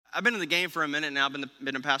I've been in the game for a minute now. I've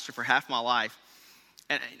been a pastor for half my life.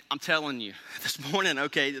 And I'm telling you this morning,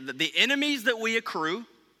 okay, the enemies that we accrue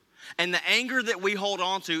and the anger that we hold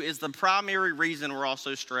on to is the primary reason we're all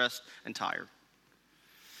so stressed and tired.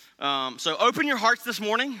 So open your hearts this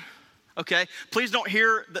morning, okay? Please don't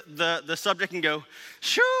hear the subject and go,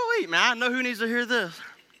 shoo, man, I know who needs to hear this.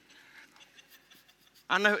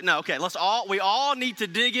 Okay, we all need to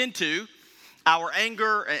dig into our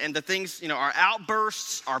anger and the things, our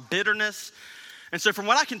outbursts, our bitterness. And so from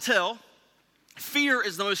what I can tell, fear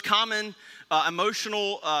is the most common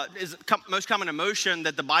most common emotion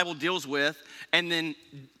that the Bible deals with. And then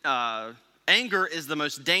anger is the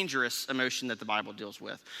most dangerous emotion that the Bible deals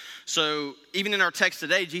with. So even in our text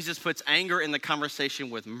today, Jesus puts anger in the conversation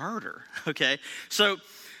with murder, okay? So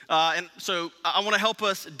I want to help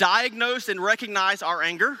us diagnose and recognize our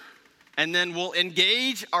anger, and then we'll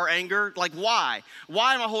engage our anger. Like, why?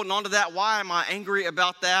 Why am I holding on to that? Why am I angry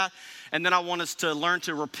about that? And then I want us to learn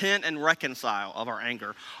to repent and reconcile of our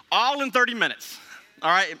anger. All in 30 minutes,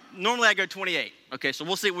 all right? Normally I go 28. Okay, so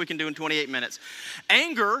we'll see what we can do in 28 minutes.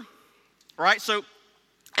 Anger, right? So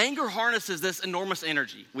anger harnesses this enormous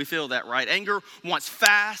energy. We feel that, right? Anger wants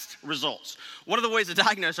fast results. One of the ways to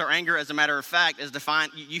diagnose our anger, as a matter of fact, is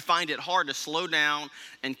you find it hard to slow down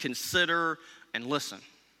and consider and listen.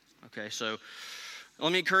 Okay, so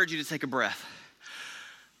let me encourage you to take a breath.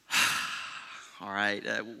 All right,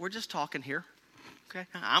 we're just talking here, okay?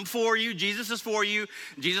 I'm for you. Jesus is for you.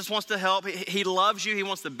 Jesus wants to help. He loves you. He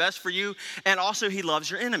wants the best for you. And also, he loves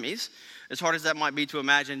your enemies, as hard as that might be to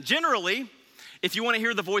imagine. Generally, if you want to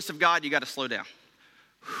hear the voice of God, you got to slow down.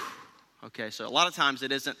 Okay, so a lot of times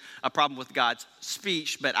it isn't a problem with God's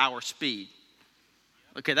speech, but our speed.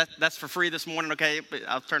 Okay, that's for free this morning, okay? But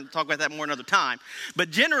I'll talk about that more another time. But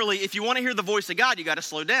generally, if you want to hear the voice of God, you got to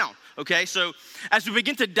slow down, okay? So as we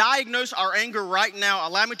begin to diagnose our anger right now,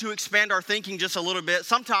 allow me to expand our thinking just a little bit.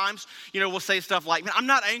 Sometimes, we'll say stuff like, man, I'm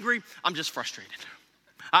not angry, I'm just frustrated.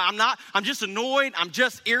 I'm just annoyed, I'm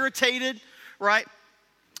just irritated, right?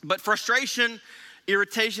 But frustration,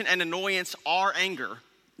 irritation, and annoyance are anger.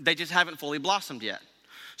 They just haven't fully blossomed yet.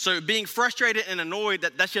 So being frustrated and annoyed,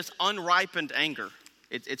 that's just unripened anger.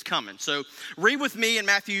 It's coming. So read with me in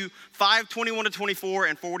Matthew 5, 21 to 24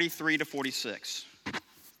 and 43 to 46.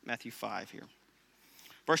 Matthew 5 here.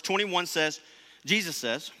 Verse 21 says, Jesus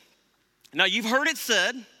says, now you've heard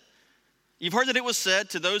that it was said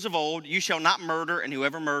to those of old, you shall not murder, and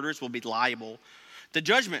whoever murders will be liable to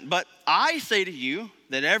judgment. But I say to you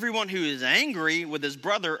that everyone who is angry with his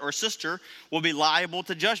brother or sister will be liable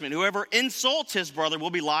to judgment. Whoever insults his brother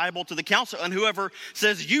will be liable to the council, and whoever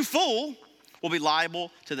says, you fool, will be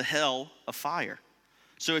liable to the hell of fire.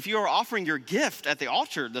 So if you are offering your gift at the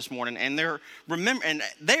altar this morning and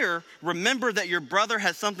remember that your brother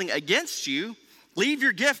has something against you, leave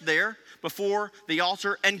your gift there before the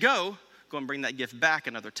altar and go and bring that gift back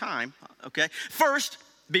another time, okay? First,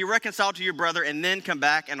 be reconciled to your brother and then come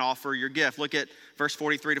back and offer your gift. Look at verse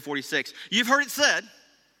 43 to 46. You've heard it said,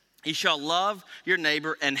 you shall love your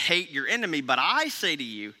neighbor and hate your enemy, but I say to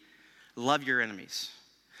you, love your enemies.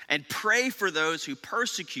 And pray for those who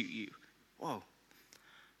persecute you. Whoa.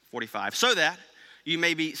 45. So that you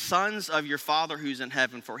may be sons of your Father who's in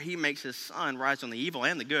heaven, for he makes his sun rise on the evil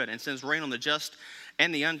and the good, and sends rain on the just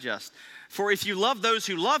and the unjust. For if you love those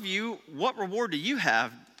who love you, what reward do you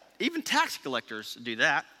have? Even tax collectors do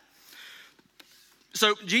that.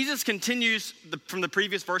 So Jesus continues from the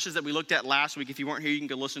previous verses that we looked at last week. If you weren't here, you can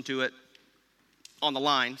go listen to it on the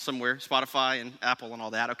line somewhere, Spotify and Apple and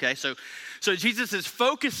all that, okay? So Jesus is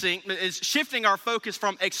shifting our focus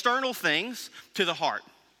from external things to the heart.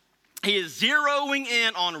 He is zeroing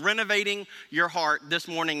in on renovating your heart this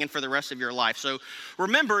morning and for the rest of your life. So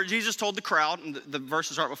remember, Jesus told the crowd, and the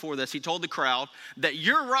verses right before this, he told the crowd that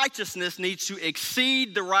your righteousness needs to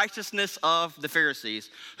exceed the righteousness of the Pharisees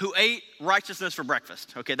who ate righteousness for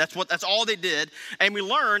breakfast. Okay, that's all they did. And we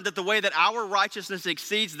learned that the way that our righteousness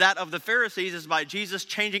exceeds that of the Pharisees is by Jesus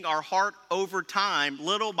changing our heart over time,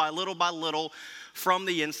 little by little by little, from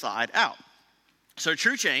the inside out. So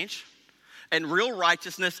true change and real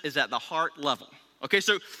righteousness is at the heart level. Okay,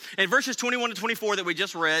 so in verses 21 to 24 that we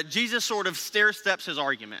just read, Jesus sort of stair-steps his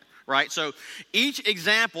argument, right? So each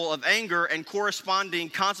example of anger and corresponding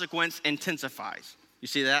consequence intensifies. You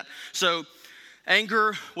see that? So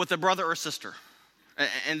anger with a brother or sister,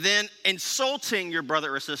 and then insulting your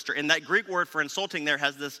brother or sister. And that Greek word for insulting there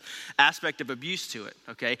has this aspect of abuse to it,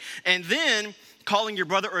 okay? And then calling your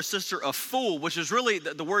brother or sister a fool, which is really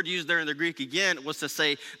the word used there in the Greek again, was to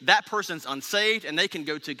say that person's unsaved and they can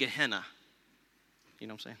go to Gehenna. You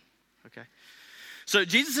know what I'm saying? Okay. So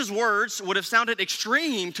Jesus' words would have sounded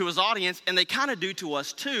extreme to his audience, and they kind of do to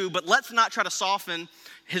us too, but let's not try to soften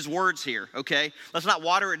his words here, okay? Let's not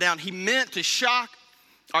water it down. He meant to shock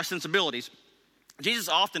our sensibilities. Jesus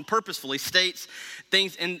often purposefully states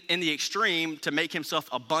things in the extreme to make himself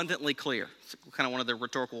abundantly clear. It's kind of one of the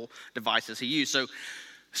rhetorical devices he used.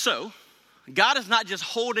 So God is not just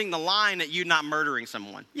holding the line at you not murdering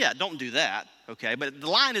someone. Yeah, don't do that, okay? But the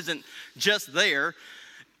line isn't just there.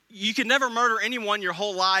 You can never murder anyone your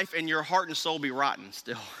whole life and your heart and soul be rotten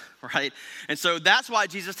still, right? And so that's why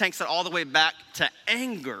Jesus takes it all the way back to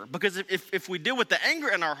anger. Because if we deal with the anger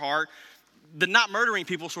in our heart, the not murdering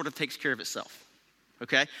people sort of takes care of itself,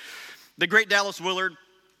 okay? The great Dallas Willard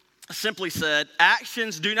simply said,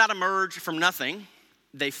 actions do not emerge from nothing.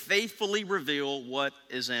 They faithfully reveal what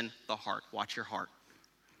is in the heart. Watch your heart.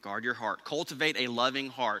 Guard your heart. Cultivate a loving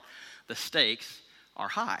heart. The stakes are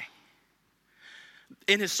high.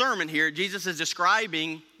 In his sermon here, Jesus is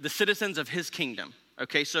describing the citizens of his kingdom.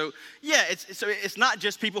 Okay, so yeah, it's not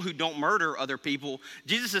just people who don't murder other people.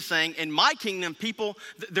 Jesus is saying, in my kingdom,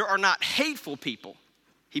 there are not hateful people.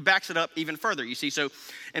 He backs it up even further, you see. So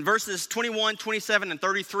in verses 21, 27, and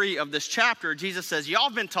 33 of this chapter, Jesus says, y'all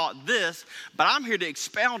have been taught this, but I'm here to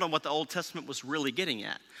expound on what the Old Testament was really getting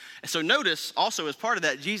at. And so notice also as part of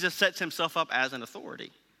that, Jesus sets himself up as an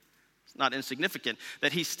authority. It's not insignificant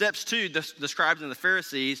that he steps to the scribes and the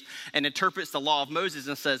Pharisees and interprets the law of Moses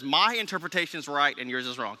and says, my interpretation is right and yours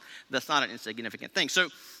is wrong. That's not an insignificant thing. So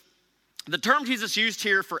the term Jesus used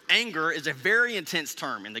here for anger is a very intense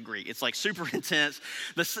term in the Greek. It's like super intense.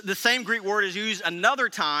 The same Greek word is used another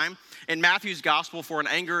time in Matthew's gospel for an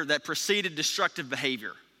anger that preceded destructive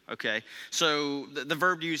behavior. Okay, so the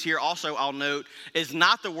verb used here also, I'll note, is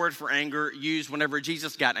not the word for anger used whenever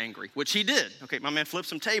Jesus got angry, which he did. Okay, my man flipped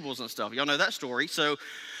some tables and stuff. Y'all know that story. So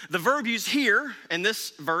the verb used here in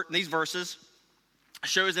these verses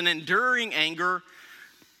shows an enduring anger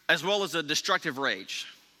as well as a destructive rage.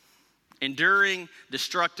 Enduring,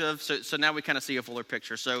 destructive, so now we kind of see a fuller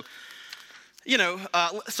picture. So,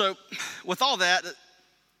 so with all that,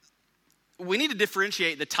 we need to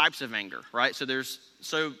differentiate the types of anger, right?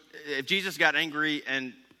 So if Jesus got angry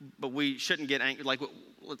but we shouldn't get angry,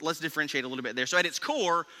 let's differentiate a little bit there. So at its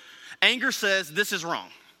core, anger says this is wrong,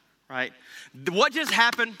 right? What just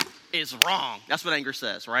happened is wrong. That's what anger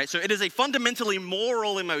says, right? So it is a fundamentally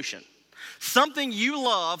moral emotion. Something you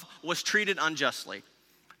love was treated unjustly.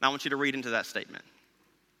 Now I want you to read into that statement.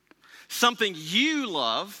 Something you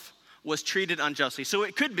love was treated unjustly. So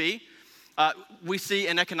it could be we see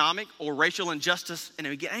an economic or racial injustice and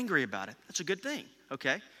we get angry about it. That's a good thing,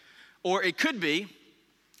 okay? Or it could be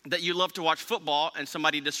that you love to watch football and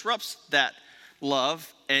somebody disrupts that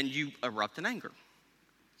love and you erupt in anger.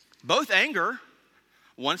 Both anger,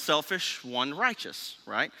 one selfish, one righteous,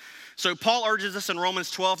 right? So Paul urges us in Romans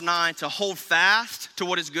 12:9 to hold fast to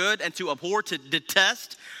what is good and to abhor, to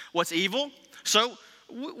detest what's evil. So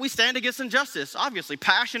we stand against injustice, obviously,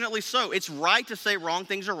 passionately so. It's right to say wrong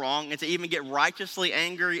things are wrong and to even get righteously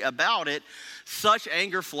angry about it. Such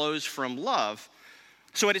anger flows from love.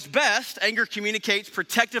 So at its best, anger communicates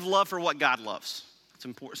protective love for what God loves. It's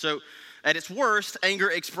important. So at its worst, anger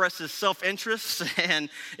expresses self-interest and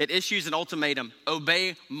it issues an ultimatum.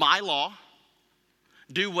 Obey my law,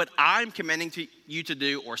 do what I'm commanding you to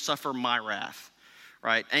do, or suffer my wrath,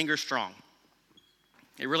 right? Anger's strong.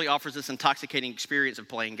 It really offers this intoxicating experience of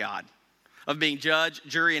playing God, of being judge,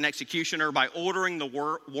 jury, and executioner by ordering the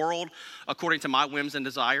world according to my whims and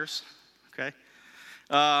desires, okay?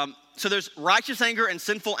 So there's righteous anger and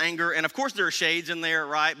sinful anger, and of course there are shades in there,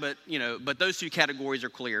 right? But those two categories are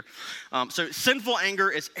clear. So sinful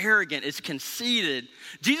anger is arrogant, it's conceited.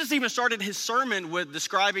 Jesus even started his sermon with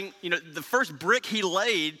describing, the first brick he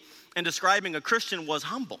laid in describing a Christian was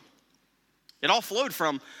humble. It all flowed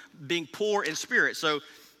from being poor in spirit. So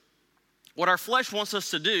what our flesh wants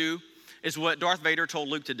us to do is what Darth Vader told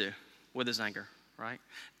Luke to do with his anger, right?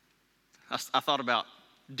 I thought about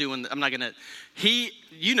doing, I'm not going to,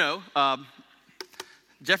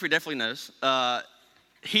 Jeffrey definitely knows.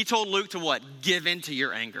 He told Luke to what? Give into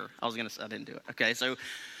your anger. I didn't do it. Okay, so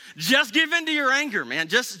just give into your anger, man.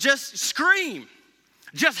 Just scream.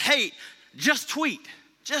 Just hate. Just tweet.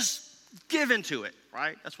 Just give into it,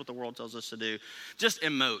 right? That's what the world tells us to do. Just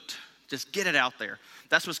emote. Just get it out there.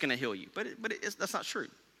 That's what's going to heal you. But that's not true.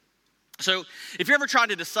 So if you're ever trying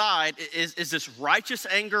to decide, is this righteous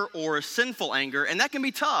anger or sinful anger? And that can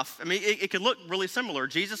be tough. I mean, it can look really similar.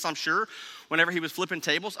 Jesus, I'm sure, whenever he was flipping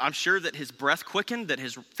tables, I'm sure that his breath quickened, that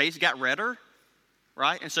his face got redder,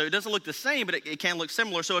 right? And so it doesn't look the same, but it can look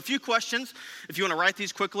similar. So a few questions, if you want to write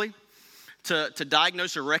these quickly, to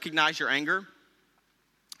diagnose or recognize your anger.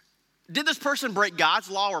 Did this person break God's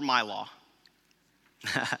law or my law?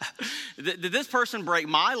 Did this person break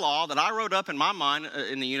my law that I wrote up in my mind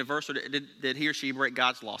in the universe, or did he or she break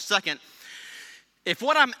God's law? Second, if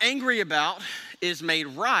what I'm angry about is made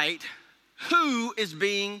right, who is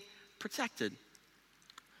being protected?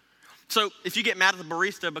 So if you get mad at the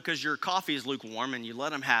barista because your coffee is lukewarm and you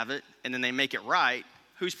let them have it and then they make it right,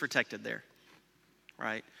 who's protected there,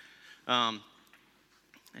 right?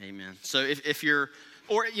 Amen. So if you're,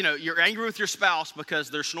 or you're angry with your spouse because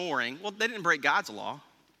they're snoring, well, they didn't break God's law,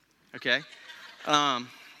 okay? I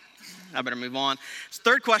better move on.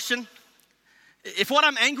 Third question, if what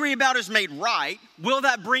I'm angry about is made right, will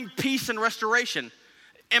that bring peace and restoration?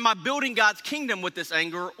 Am I building God's kingdom with this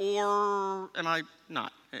anger, or am I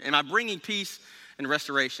not? Am I bringing peace and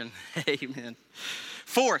restoration? Amen.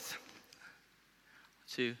 Fourth,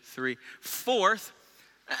 I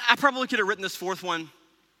probably could have written this fourth one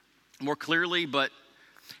more clearly, but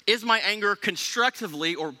is my anger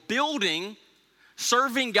constructively or building,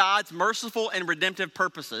 serving God's merciful and redemptive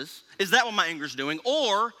purposes? Is that what my anger is doing?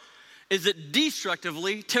 Or is it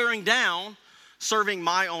destructively tearing down, serving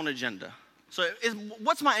my own agenda? So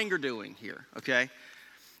what's my anger doing here, okay?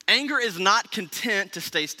 Anger is not content to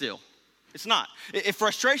stay still. It's not. If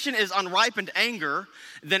frustration is unripened anger,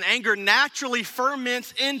 then anger naturally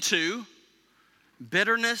ferments into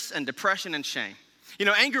bitterness and depression and shame.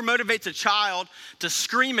 Anger motivates a child to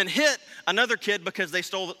scream and hit another kid because they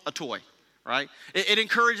stole a toy, right?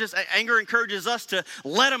 Anger encourages us to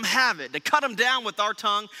let them have it, to cut them down with our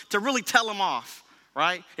tongue, to really tell them off,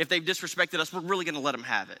 right? If they've disrespected us, we're really going to let them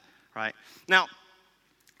have it, right? Now,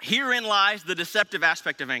 herein lies the deceptive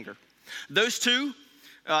aspect of anger. Those two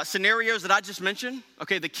scenarios that I just mentioned,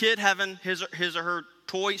 okay, the kid having his or her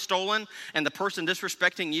toy stolen and the person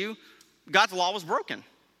disrespecting you, God's law was broken,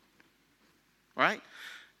 right?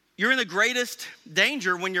 You're in the greatest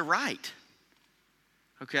danger when you're right,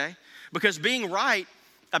 okay? Because being right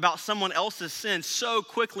about someone else's sin so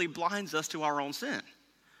quickly blinds us to our own sin.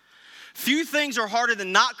 Few things are harder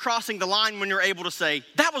than not crossing the line when you're able to say,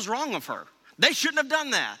 that was wrong of her. They shouldn't have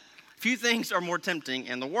done that. Few things are more tempting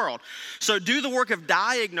in the world. So do the work of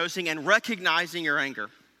diagnosing and recognizing your anger.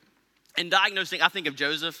 And diagnosing, I think of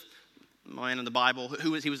Joseph, man in the Bible,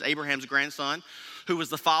 he was Abraham's grandson, who was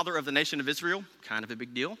the father of the nation of Israel. Kind of a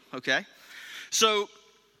big deal, okay? So,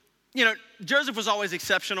 Joseph was always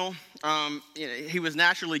exceptional. He was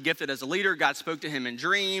naturally gifted as a leader. God spoke to him in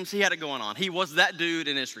dreams. He had it going on. He was that dude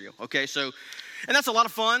in Israel, okay? So, and that's a lot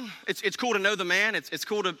of fun. It's cool to know the man. It's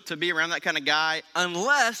cool to be around that kind of guy,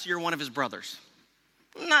 unless you're one of his brothers.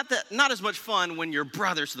 Not as much fun when your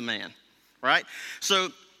brother's the man, right? So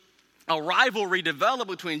a rivalry developed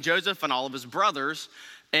between Joseph and all of his brothers,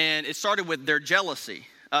 and it started with their jealousy.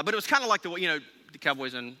 But it was kind of like the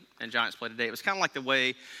Cowboys and Giants play today. It was kind of like the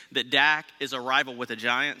way that Dak is a rival with the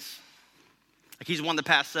Giants. Like he's won the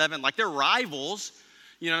past 7. Like they're rivals,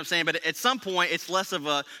 you know what I'm saying? But at some point, it's less of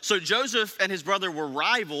a... So Joseph and his brother were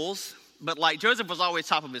rivals, but like Joseph was always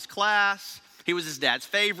top of his class. He was his dad's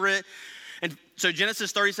favorite. And so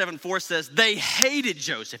Genesis 37:4 says, they hated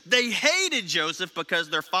Joseph. They hated Joseph because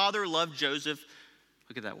their father loved Joseph.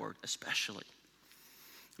 Look at that word, especially.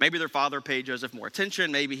 Maybe their father paid Joseph more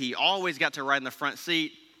attention. Maybe he always got to ride in the front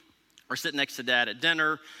seat or sit next to dad at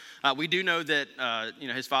dinner. We do know that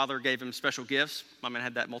his father gave him special gifts. My man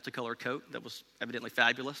had that multicolored coat that was evidently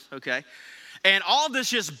fabulous, okay? And all this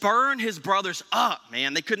just burned his brothers up,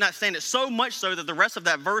 man. They could not stand it, so much so that the rest of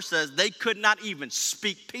that verse says they could not even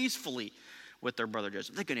speak peacefully with their brother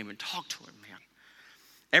Joseph. They couldn't even talk to him, man.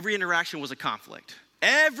 Every interaction was a conflict.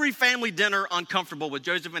 Every family dinner uncomfortable with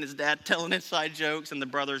Joseph and his dad telling inside jokes, and the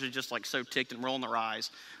brothers are just like so ticked and rolling their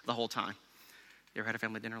eyes the whole time. You ever had a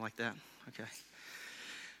family dinner like that? Okay.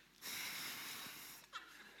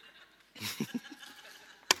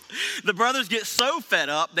 The brothers get so fed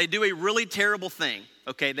up, they do a really terrible thing,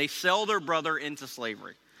 okay? They sell their brother into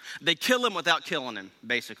slavery. They kill him without killing him,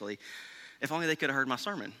 basically. If only they could have heard my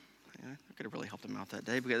sermon. I could have really helped them out that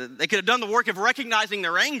day, because they could have done the work of recognizing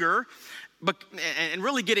their anger and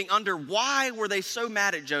really getting under why were they so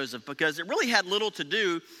mad at Joseph, because it really had little to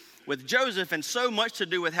do with Joseph and so much to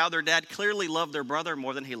do with how their dad clearly loved their brother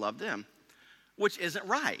more than he loved them, which isn't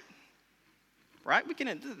right. Right?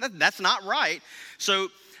 That's not right. So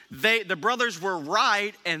the brothers were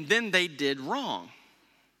right, and then they did wrong.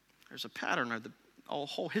 There's a pattern of the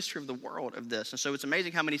whole history of the world of this. And so it's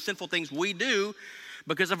amazing how many sinful things we do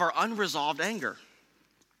because of our unresolved anger.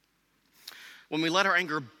 When we let our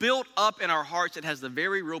anger build up in our hearts, it has the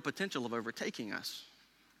very real potential of overtaking us.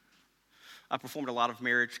 I performed a lot of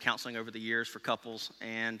marriage counseling over the years for couples,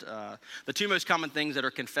 and the two most common things that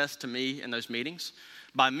are confessed to me in those meetings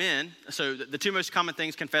by men, so the two most common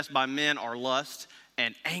things confessed by men are lust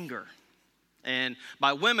and anger. And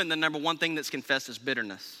by women, the number one thing that's confessed is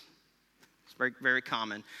bitterness. It's very, very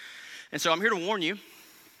common. And so I'm here to warn you,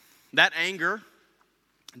 that anger,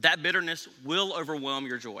 that bitterness will overwhelm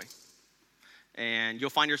your joy. And you'll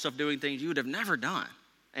find yourself doing things you would have never done.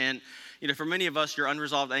 And, for many of us, your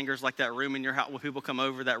unresolved anger is like that room in your house, when people come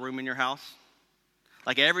over, that room in your house.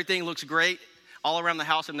 Like everything looks great all around the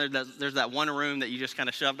house, and there's that one room that you just kind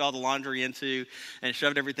of shoved all the laundry into and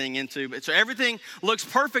shoved everything into. But so everything looks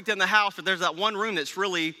perfect in the house, but there's that one room that's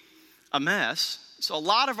really a mess. So a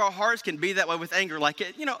lot of our hearts can be that way with anger. Like,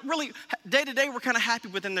 really, day to day, we're kind of happy,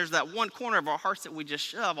 but then there's that one corner of our hearts that we just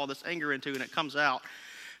shove all this anger into, and it comes out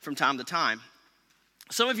from time to time.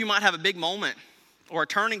 Some of you might have a big moment or a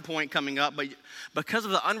turning point coming up, but because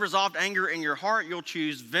of the unresolved anger in your heart, you'll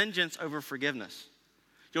choose vengeance over forgiveness.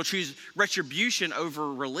 You'll choose retribution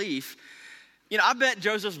over relief. I bet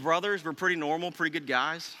Joseph's brothers were pretty normal, pretty good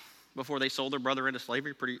guys before they sold their brother into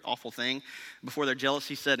slavery. Pretty awful thing before their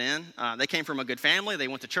jealousy set in. They came from a good family. They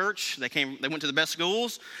went to church. They went to the best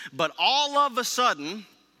schools. But all of a sudden,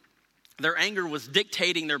 their anger was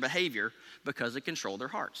dictating their behavior because it controlled their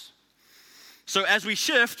hearts. So as we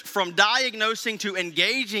shift from diagnosing to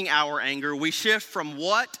engaging our anger, we shift from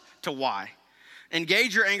what to why.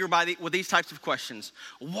 Engage your anger with these types of questions.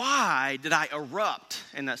 Why did I erupt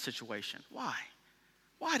in that situation? Why?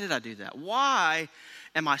 Why did I do that? Why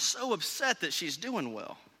am I so upset that she's doing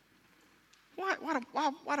well? Why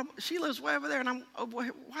do she lives way over there, and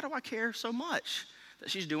why do I care so much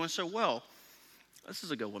that she's doing so well? This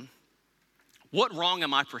is a good one. What wrong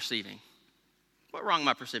am I perceiving? What wrong am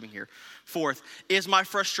I perceiving here? Fourth, is my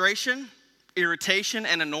frustration, irritation,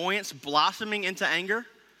 and annoyance blossoming into anger?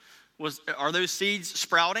 Are those seeds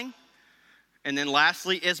sprouting? And then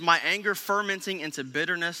lastly, is my anger fermenting into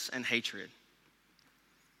bitterness and hatred?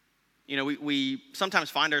 We sometimes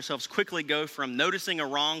find ourselves quickly go from noticing a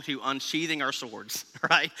wrong to unsheathing our swords,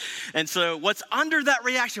 right? And so what's under that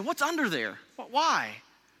reaction? What's under there? Why,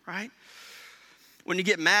 right? When you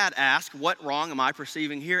get mad, ask, what wrong am I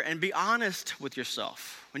perceiving here? And be honest with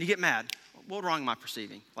yourself. When you get mad, what wrong am I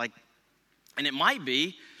perceiving? And it might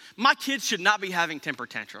be, my kids should not be having temper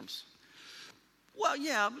tantrums. Well,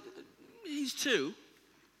 yeah, he's 2.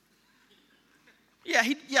 Yeah,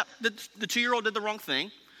 the 2-year-old did the wrong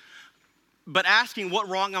thing. But asking what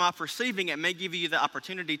wrong am I perceiving, it may give you the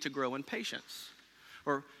opportunity to grow in patience.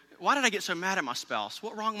 Or why did I get so mad at my spouse?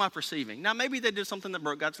 What wrong am I perceiving? Now, maybe they did something that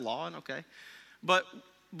broke God's law, and okay. But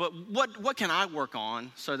what can I work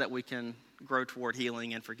on so that we can grow toward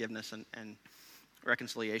healing and forgiveness and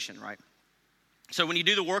reconciliation, right? So when you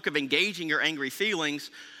do the work of engaging your angry feelings,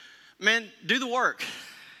 man, do the work,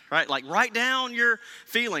 right? Like write down your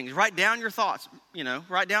feelings, write down your thoughts,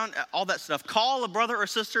 write down all that stuff. Call a brother or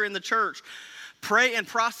sister in the church. Pray and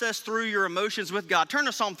process through your emotions with God. Turn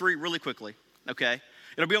to Psalm 3 really quickly, okay?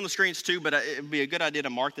 It'll be on the screens too, but it would be a good idea to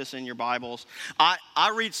mark this in your Bibles.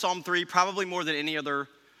 I read Psalm 3 probably more than any other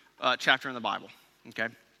chapter in the Bible, okay?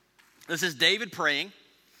 This is David praying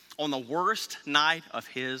on the worst night of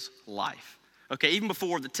his life. Okay, even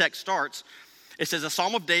before the text starts, it says a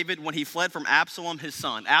Psalm of David when he fled from Absalom, his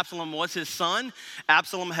son. Absalom was his son.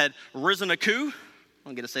 Absalom had risen a coup, I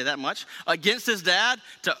don't get to say that much, against his dad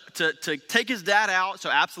to take his dad out so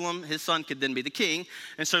Absalom, his son, could then be the king.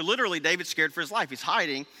 And so literally David's scared for his life. He's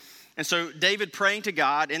hiding. And so David praying to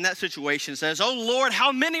God in that situation says, "Oh Lord,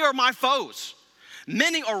 how many are my foes?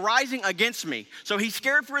 Many are rising against me." So he's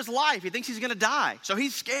scared for his life. He thinks he's going to die. So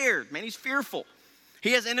he's scared, man. He's fearful.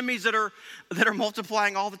 He has enemies that are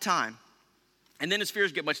multiplying all the time. And then his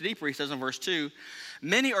fears get much deeper. He says in verse 2,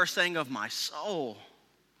 "Many are saying of my soul,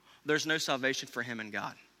 there's no salvation for him in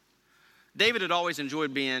God." David had always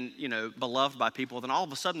enjoyed being, beloved by people. Then all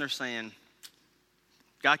of a sudden they're saying,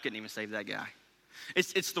 God couldn't even save that guy.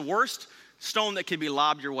 It's the worst stone that could be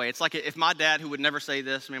lobbed your way. It's like if my dad, who would never say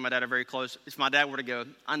this, me and my dad are very close, if my dad were to go,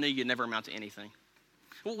 I knew you'd never amount to anything.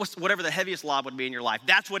 Whatever the heaviest lob would be in your life.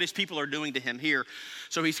 That's what his people are doing to him here.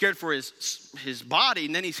 So he's scared for his body,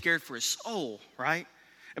 and then he's scared for his soul, right?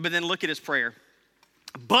 But then look at his prayer.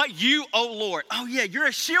 "But you, O Lord," oh yeah, you're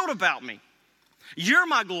a shield about me. You're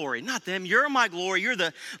my glory, not them. You're my glory. You're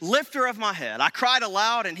the lifter of my head. I cried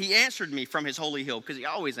aloud, and he answered me from his holy hill, because he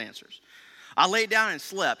always answers. I laid down and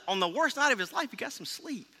slept. On the worst night of his life, he got some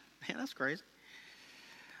sleep. Man, that's crazy.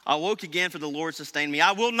 I woke again, for the Lord sustained me.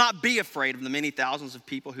 I will not be afraid of the many thousands of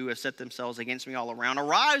people who have set themselves against me all around.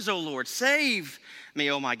 Arise, O Lord, save me,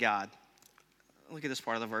 O my God. look at this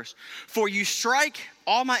part of the verse. For you strike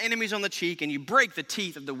all my enemies on the cheek and you break the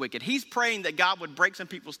teeth of the wicked. He's praying that God would break some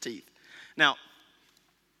people's teeth. Now,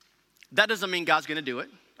 that doesn't mean God's going to do it,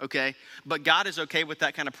 okay? But God is okay with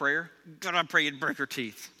that kind of prayer. God, I pray you'd break her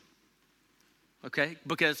teeth, okay?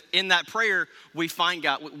 Because in that prayer, we find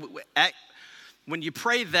God. When you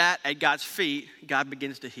pray that at God's feet, God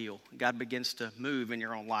begins to heal. God begins to move in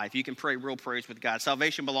your own life. You can pray real prayers with God.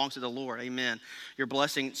 Salvation belongs to the Lord. Amen. Your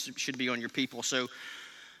blessing should be on your people. So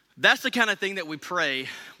that's the kind of thing that we pray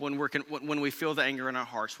when we feel the anger in our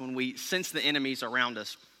hearts, when we sense the enemies around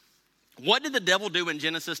us. What did the devil do in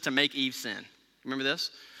Genesis to make Eve sin? Remember this?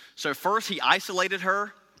 So first he isolated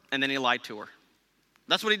her, and then he lied to her.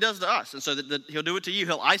 That's what he does to us. And so he'll do it to you.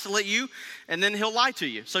 He'll isolate you, and then he'll lie to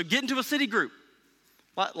you. So get into a city group.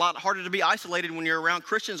 A lot harder to be isolated when you're around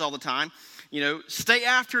Christians all the time. You know, stay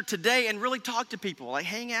after today and really talk to people. Like,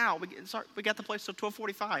 hang out. We got the place till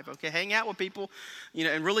 12:45. Okay, hang out with people, you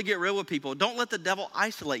know, and really get real with people. Don't let the devil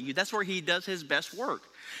isolate you. That's where he does his best work.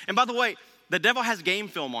 And by the way, the devil has game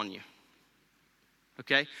film on you.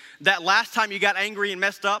 Okay, that last time you got angry and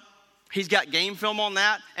messed up, he's got game film on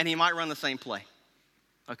that, and he might run the same play.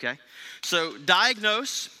 Okay, so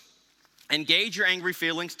diagnose, engage your angry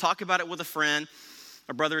feelings, talk about it with a friend,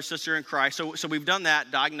 a brother or sister in Christ. So we've done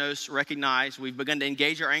that, diagnose, recognize. We've begun to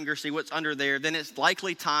engage our anger, see what's under there. Then it's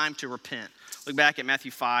likely time to repent. Look back at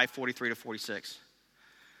Matthew 5:43-46.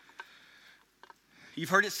 You've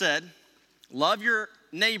heard it said, love your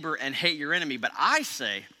neighbor and hate your enemy. But I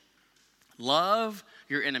say, love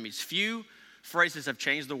your enemies. Few phrases have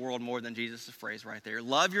changed the world more than Jesus' phrase right there.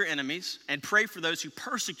 Love your enemies and pray for those who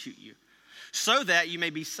persecute you, so that you may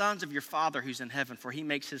be sons of your Father who's in heaven. For he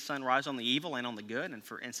makes his sun rise on the evil and on the good,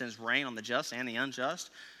 and sends rain on the just and the unjust.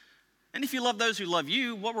 And if you love those who love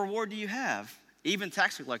you, what reward do you have? Even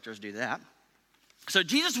tax collectors do that. So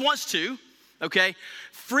Jesus wants to, okay,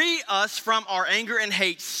 free us from our anger and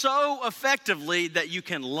hate so effectively that you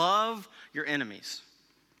can love your enemies,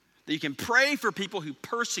 that you can pray for people who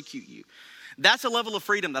persecute you. That's a level of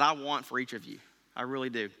freedom that I want for each of you. I really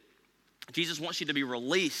do. Jesus wants you to be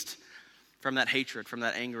released from that hatred, from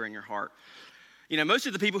that anger in your heart. You know, most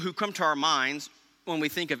of the people who come to our minds when we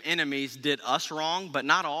think of enemies did us wrong, but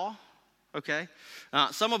not all, okay?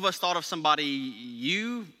 Some of us thought of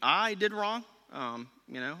somebody I did wrong,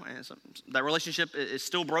 you know, and that relationship is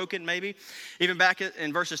still broken maybe. Even back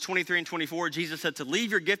in verses 23 and 24, Jesus said to leave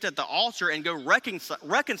your gift at the altar and go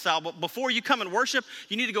reconcile. But before you come and worship,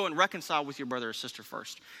 you need to go and reconcile with your brother or sister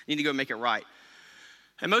first. You need to go make it right.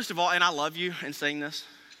 And most of all, and I love you in saying this,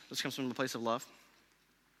 this comes from a place of love.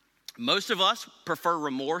 Most of us prefer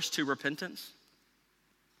remorse to repentance.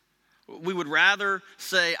 We would rather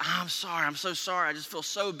say, I'm sorry, I'm so sorry, I just feel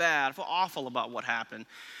so bad, I feel awful about what happened,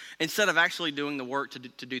 instead of actually doing the work to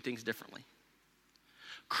do things differently.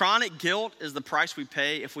 Chronic guilt is the price we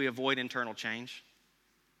pay if we avoid internal change.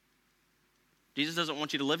 Jesus doesn't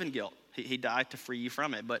want you to live in guilt. He died to free you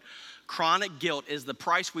from it. But chronic guilt is the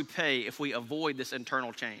price we pay if we avoid this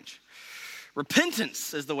internal change.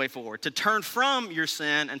 Repentance is the way forward, to turn from your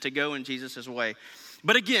sin and to go in Jesus' way.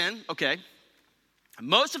 But again, okay,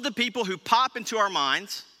 most of the people who pop into our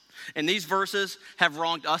minds in these verses have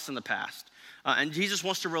wronged us in the past. And Jesus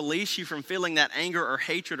wants to release you from feeling that anger or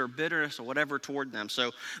hatred or bitterness or whatever toward them.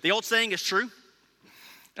 So the old saying is true.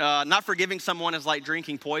 Not forgiving someone is like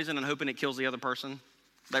drinking poison and hoping it kills the other person.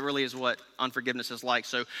 That really is what unforgiveness is like.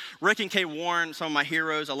 So Rick and Kay Warren, some of my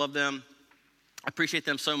heroes, I love them. I appreciate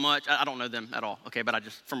them so much. I don't know them at all, okay, but I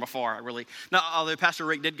just, from afar, I really, now, although Pastor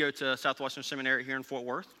Rick did go to Southwestern Seminary here in Fort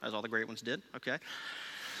Worth, as all the great ones did, okay.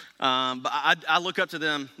 But I look up to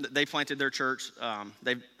them. They planted their church.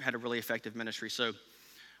 They've had a really effective ministry. So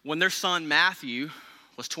when their son, Matthew,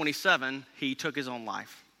 was 27, he took his own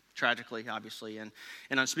life, tragically, obviously, and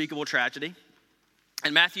an unspeakable tragedy.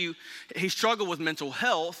 And Matthew, he struggled with mental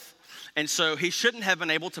health, and so he shouldn't have been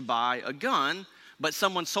able to buy a gun, but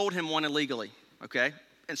someone sold him one illegally. Okay,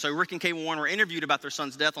 and so Rick and Kay Warren were interviewed about their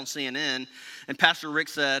son's death on CNN, and Pastor Rick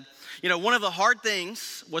said, you know, one of the hard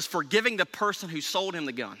things was forgiving the person who sold him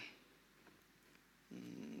the gun.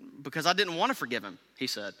 Because I didn't want to forgive him, he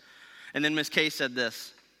said. And then Miss Kay said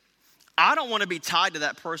this, I don't want to be tied to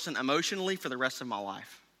that person emotionally for the rest of my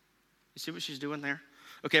life. You see what she's doing there?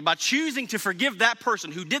 Okay, by choosing to forgive that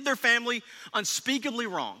person who did their family unspeakably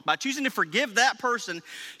wrong, by choosing to forgive that person,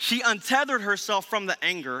 she untethered herself from the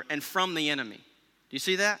anger and from the enemy. Do you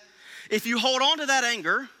see that? If you hold on to that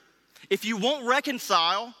anger, if you won't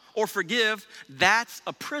reconcile or forgive, that's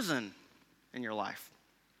a prison in your life.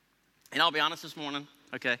 And I'll be honest this morning,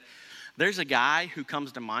 okay, there's a guy who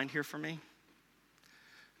comes to mind here for me.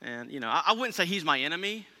 And, you know, I wouldn't say he's my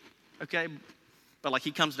enemy, okay, but like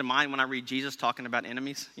he comes to mind when I read Jesus talking about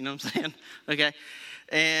enemies. You know what I'm saying? Okay.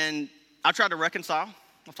 And I tried to reconcile.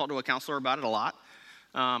 I've talked to a counselor about it a lot.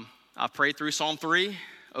 I've prayed through Psalm 3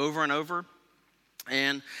 over and over.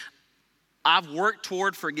 And I've worked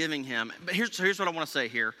toward forgiving him. But here's what I want to say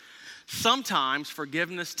here. Sometimes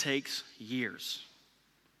forgiveness takes years.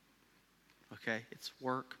 Okay? It's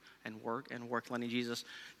work and work and work, letting Jesus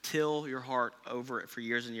till your heart over it for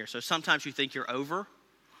years and years. So sometimes you think you're over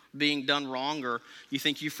being done wrong, or you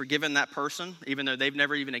think you've forgiven that person, even though they've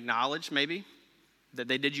never even acknowledged maybe that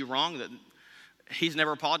they did you wrong, that he's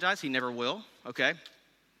never apologized, he never will, okay?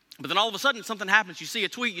 But then all of a sudden something happens. You see a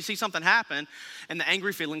tweet, you see something happen, and the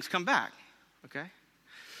angry feelings come back, okay?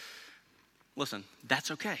 Listen,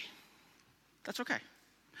 that's okay. That's okay.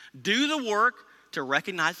 Do the work to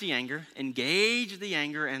recognize the anger, engage the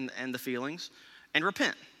anger and the feelings, and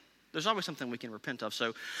repent. There's always something we can repent of.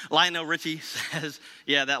 So Lionel Richie says,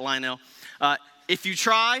 yeah, that Lionel. If you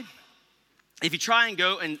try and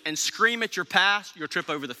go and scream at your past, you'll trip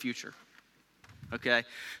over the future. Okay?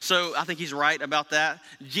 So I think he's right about that.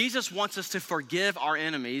 Jesus wants us to forgive our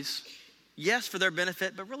enemies, yes, for their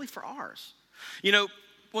benefit, but really for ours. You know,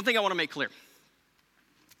 one thing I want to make clear.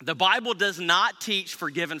 The Bible does not teach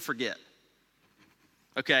forgive and forget.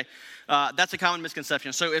 Okay, that's a common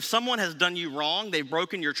misconception. So if someone has done you wrong, they've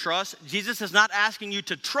broken your trust, Jesus is not asking you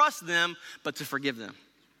to trust them, but to forgive them.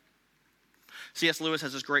 C.S. Lewis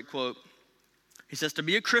has this great quote. He says, to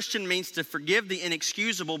be a Christian means to forgive the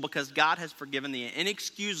inexcusable because God has forgiven the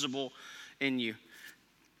inexcusable in you.